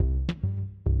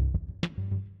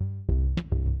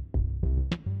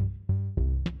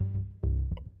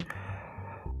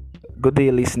Good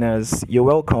day, listeners. You're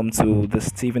welcome to the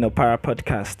Stephen Opara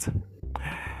podcast.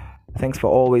 Thanks for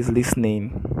always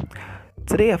listening.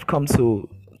 Today, I've come to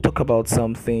talk about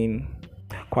something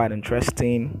quite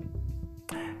interesting,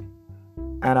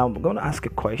 and I'm going to ask a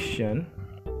question.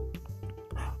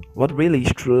 What really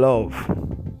is true love?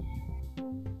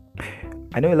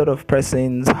 I know a lot of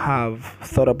persons have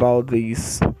thought about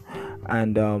this,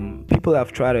 and people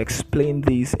have tried to explain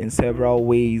this in several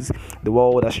ways. The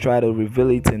world has tried to reveal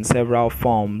it in several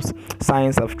forms.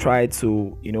 Science have tried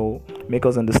to make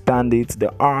us understand it.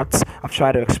 The arts have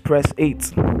tried to express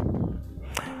it.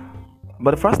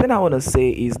 But the first thing I want to say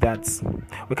is that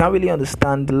we can't really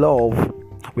understand love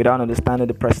without understanding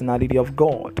the personality of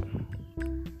God,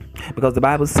 because the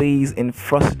Bible says in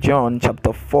 1 John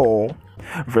chapter 4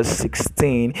 verse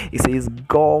 16, it says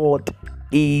God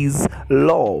is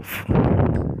love.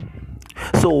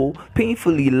 So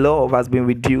painfully, love has been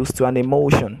reduced to an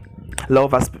emotion.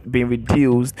 Love has been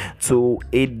reduced to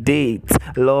a date.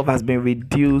 Love has been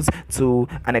reduced to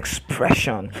an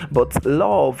expression. But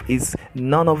love is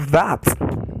none of that.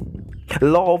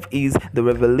 Love is the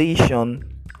revelation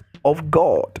of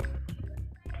God.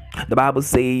 The Bible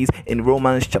says in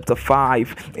Romans chapter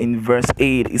 5 in verse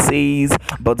 8, it says,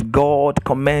 "But God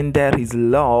commended his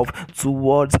love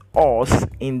towards us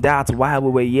in that while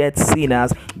we were yet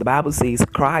sinners," the Bible says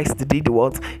Christ did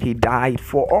what? He died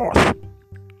for us.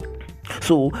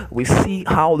 So we see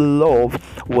how love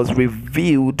was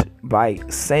revealed by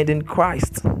sending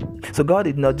Christ. So God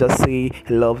did not just say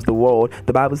he loves the world.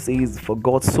 The Bible says, "For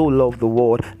God so loved the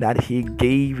world that he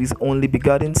gave his only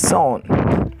begotten son."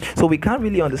 So we can't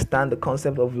really understand the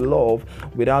concept of love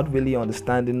without really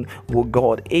understanding who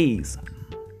God is.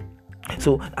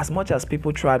 So as much as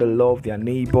people try to love their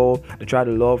neighbor, they try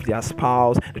to love their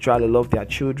spouse, they try to love their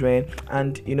children,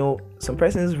 and some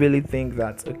persons really think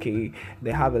that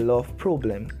they have a love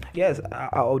problem. Yes,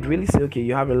 I would really say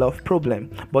you have a love problem,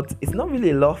 but it's not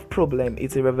really a love problem,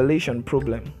 it's a revelation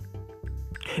problem.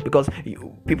 Because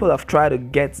people have tried to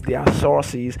get their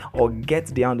sources or get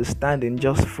their understanding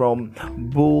just from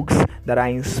books that are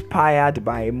inspired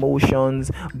by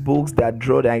emotions, books that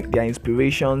draw their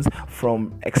inspirations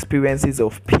from experiences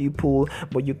of people,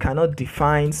 but you cannot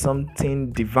define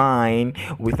something divine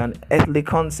with an earthly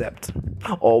concept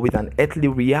or with an earthly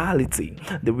reality.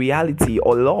 The reality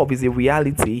or love is a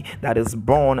reality that is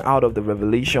born out of the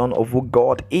revelation of who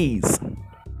God is.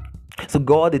 So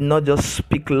God did not just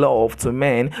speak love to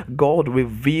men, God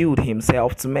revealed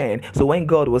himself to men. So when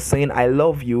God was saying "I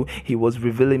love you," he was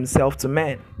revealing himself to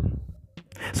men.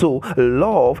 So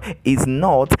love is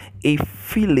not a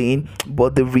feeling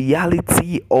but the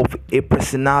reality of a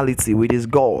personality, which is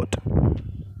God.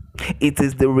 It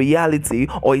is the reality,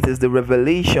 or it is the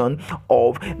revelation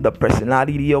of the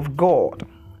personality of God.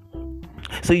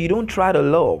 So you don't try to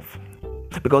love,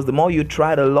 because the more you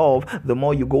try to love, the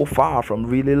more you go far from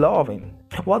really loving.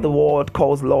 What the world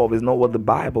calls love is not what the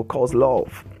Bible calls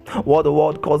love. What the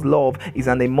world calls love is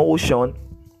an emotion,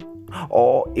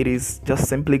 or it is just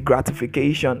simply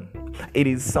gratification. It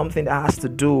is something that has to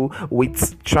do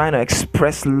with trying to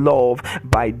express love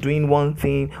by doing one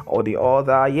thing or the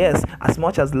other. Yes, as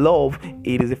much as love,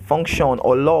 it is a function,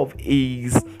 or love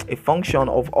is a function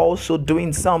of also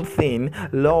doing something.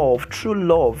 True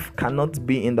love cannot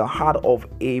be in the heart of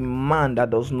a man that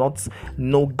does not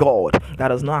know God, that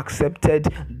has not accepted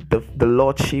the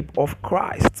Lordship of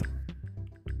Christ.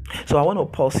 So I want to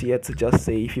pause here to just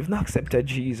say, if you've not accepted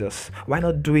Jesus, why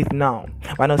not do it now?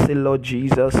 Why not say, "Lord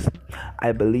Jesus,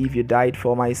 I believe you died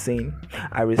for my sin.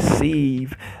 I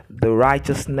receive the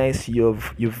righteousness you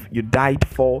died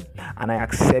for, and I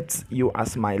accept you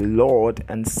as my Lord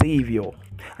and Savior."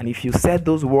 And if you said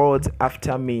those words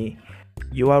after me,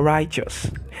 you are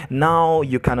righteous. Now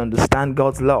you can understand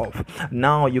God's love.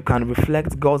 Now you can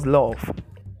reflect God's love.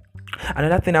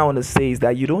 Another thing I want to say is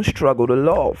that you don't struggle to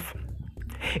love.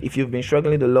 If you've been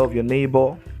struggling to love your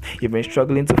neighbor, you've been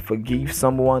struggling to forgive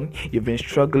someone, you've been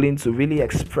struggling to really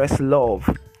express love,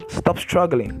 stop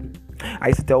struggling. I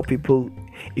used to tell people,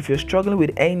 if you're struggling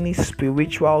with any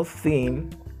spiritual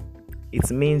thing,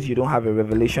 it means you don't have a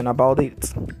revelation about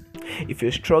it. If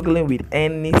you're struggling with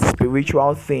any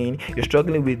spiritual thing, you're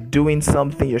struggling with doing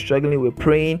something, you're struggling with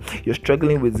praying, you're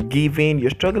struggling with giving,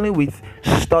 you're struggling with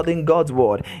studying God's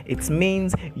word, it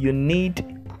means you need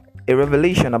a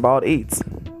revelation about it.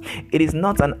 It is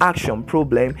not an action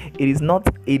problem, it is not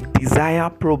a desire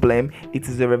problem, it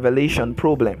is a revelation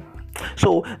problem.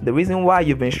 So the reason why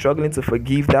you've been struggling to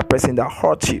forgive that person that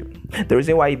hurt you, the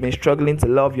reason why you've been struggling to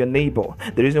love your neighbor,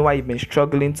 the reason why you've been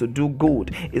struggling to do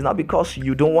good, is not because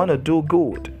you don't want to do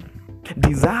good.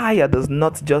 Desire does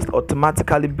not just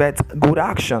automatically bet good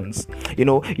actions.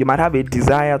 You might have a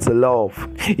desire to love,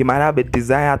 you might have a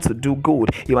desire to do good,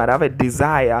 you might have a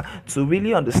desire to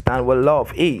really understand what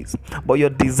love is, but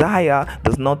your desire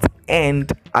does not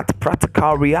end at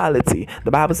practical reality.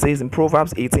 The Bible says in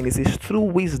Proverbs 18, it says, through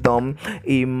wisdom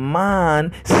a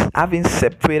man having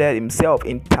separated himself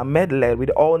intermeddled with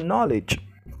all knowledge.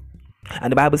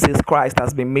 And the Bible says Christ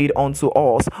has been made unto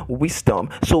us wisdom.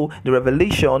 So the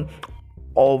revelation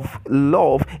of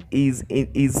love is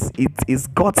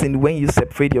gotten when you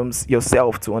separate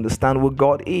yourself to understand who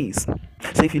God is.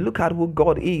 So if you look at who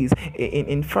God is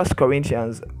in 1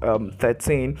 Corinthians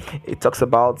 13, it talks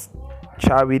about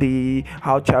charity,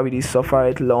 how charity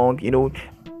suffereth long.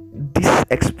 These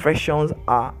expressions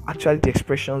are actually the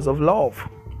expressions of love.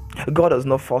 God does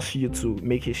not force you to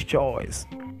make his choice.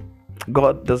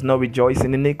 God does not rejoice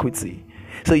in iniquity.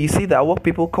 So you see that what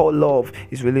people call love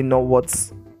is really not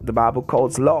what the Bible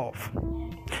calls love.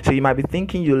 So you might be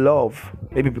thinking you love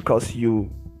maybe because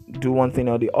you do one thing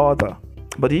or the other,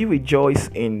 but do you rejoice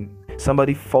in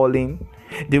somebody falling?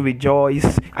 Do you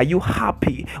rejoice? Are you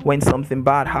happy when something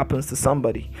bad happens to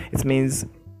somebody? It means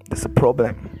there's a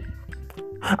problem.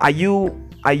 Are you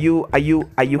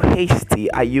hasty?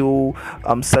 Are you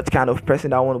such kind of person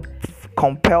that want to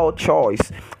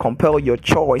compel your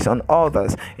choice on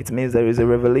others? It means there is a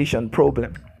revelation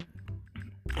problem.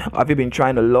 Have you been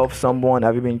trying to love someone?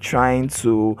 Have you been trying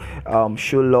to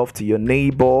show love to your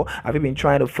neighbor? Have you been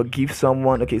trying to forgive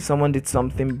someone? Okay, someone did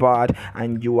something bad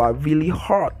and you are really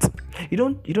hurt.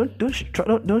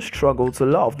 Don't struggle to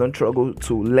love. Don't struggle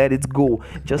to let it go.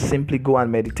 Just simply go and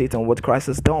meditate on what Christ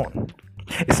has done.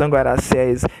 A songwriter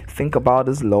says, think about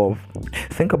his love,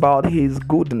 think about his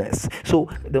goodness. So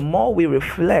the more we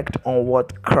reflect on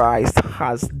what Christ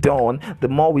has done, the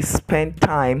more we spend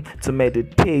time to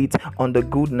meditate on the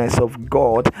goodness of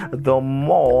God, the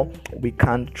more we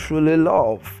can truly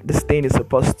love. This thing is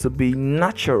supposed to be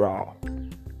natural.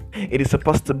 It is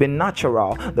supposed to be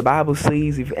natural. The Bible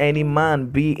says, if any man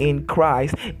be in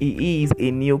Christ, he is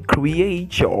a new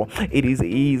creature. He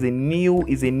is a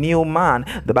new man.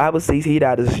 The Bible says, he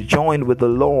that is joined with the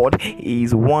Lord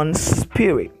is one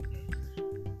spirit.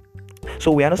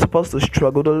 So we are not supposed to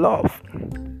struggle to love.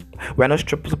 We're not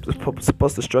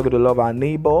supposed to struggle to love our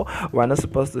neighbor. We're not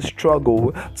supposed to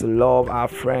struggle to love our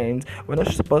friends. We're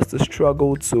not supposed to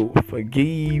struggle to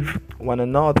forgive one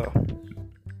another.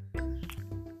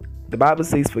 The Bible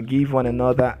says, forgive one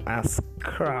another as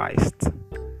Christ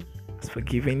has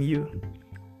forgiven you.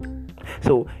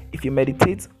 So if you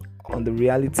meditate on the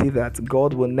reality that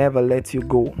God will never let you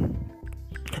go,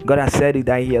 God has said it,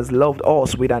 that he has loved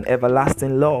us with an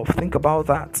everlasting love. Think about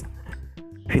that.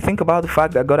 If you think about the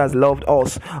fact that God has loved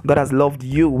us, God has loved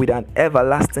you with an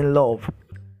everlasting love,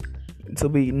 it will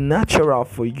be natural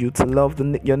for you to love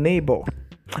your neighbor.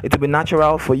 It will be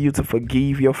natural for you to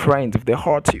forgive your friends if they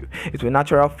hurt you. It will be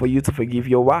natural for you to forgive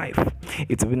your wife.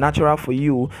 It will be natural for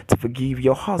you to forgive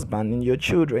your husband and your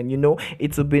children.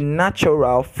 It will be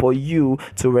natural for you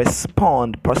to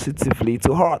respond positively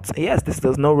to hurt. Yes, this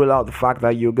does not rule out the fact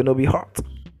that you're going to be hurt.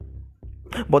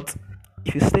 But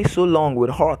if you stay so long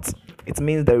with hurt, it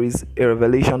means there is a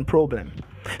revelation problem.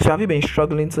 So have you been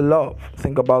struggling to love?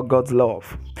 Think about God's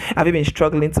love. Have you been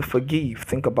struggling to forgive?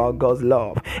 Think about God's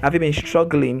love. Have you been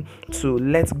struggling to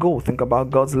let go? Think about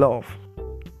God's love.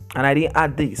 And I didn't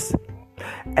add this.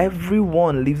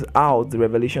 Everyone lives out the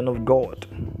revelation of God.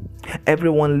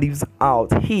 Everyone lives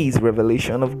out his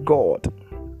revelation of God.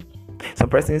 Some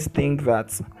persons think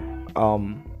that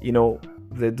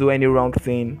if they do any wrong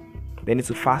thing, they need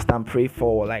to fast and pray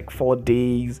for like 4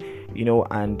 days,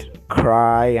 and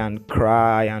cry and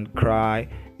cry and cry.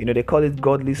 They call it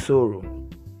godly sorrow.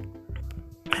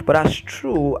 But as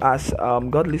true as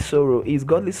godly sorrow is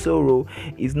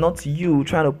not you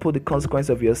trying to put the consequence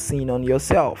of your sin on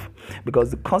yourself,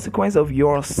 because the consequence of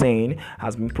your sin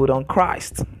has been put on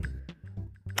Christ.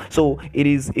 So it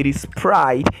is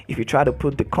pride if you try to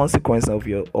put the consequence of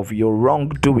your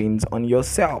wrongdoings on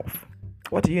yourself.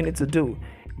 What do you need to do?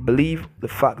 Believe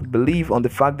on the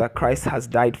fact that Christ has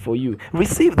died for you.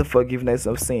 Receive the forgiveness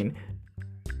of sin.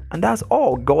 And that's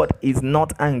all. God is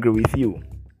not angry with you.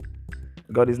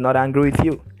 God is not angry with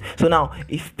you. So now,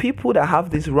 if people that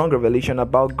have this wrong revelation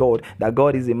about God, that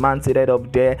God is a man seated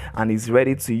up there and is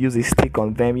ready to use his stick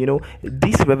on them,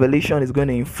 this revelation is going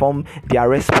to inform their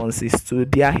responses to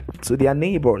their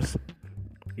neighbors.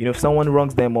 If someone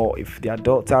wrongs them, or if their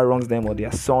daughter wrongs them, or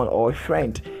their son or a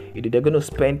friend, they're going to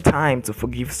spend time to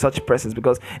forgive such persons,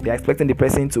 because they're expecting the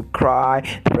person to cry,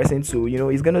 the person to,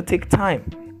 it's going to take time.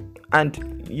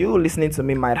 And you listening to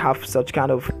me might have such kind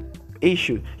of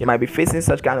issue. You might be facing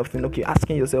such kind of thing. Okay,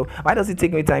 asking yourself, why does it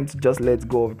take me time to just let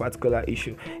go of a particular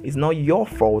issue? It's not your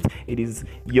fault, it is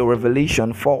your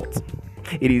revelation fault.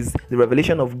 It is the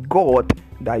revelation of God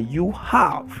that you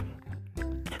have.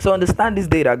 So understand this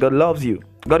day that God loves you.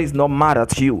 God is not mad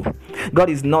at you. God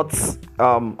is not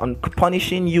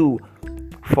punishing you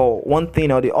for one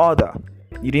thing or the other.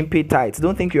 You didn't pay tithes.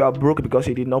 Don't think you are broke because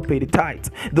you did not pay the tithes.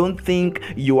 Don't think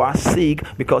you are sick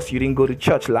because you didn't go to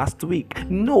church last week.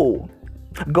 No.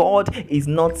 God is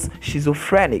not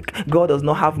schizophrenic. God does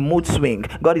not have mood swing.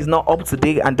 God is not up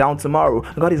today and down tomorrow.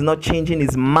 God is not changing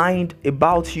his mind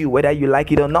about you whether you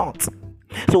like it or not.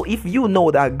 So if you know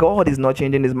that God is not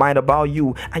changing his mind about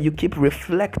you and you keep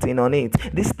reflecting on it,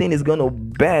 this thing is going to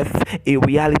birth a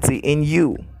reality in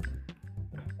you.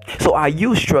 So are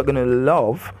you struggling to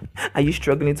love? Are you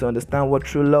struggling to understand what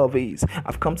true love is?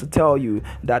 I've come to tell you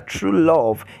that true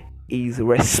love is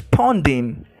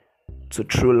responding to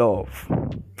true love.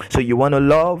 So you want to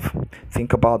love?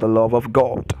 Think about the love of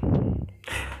God.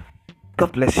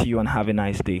 God bless you and have a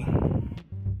nice day.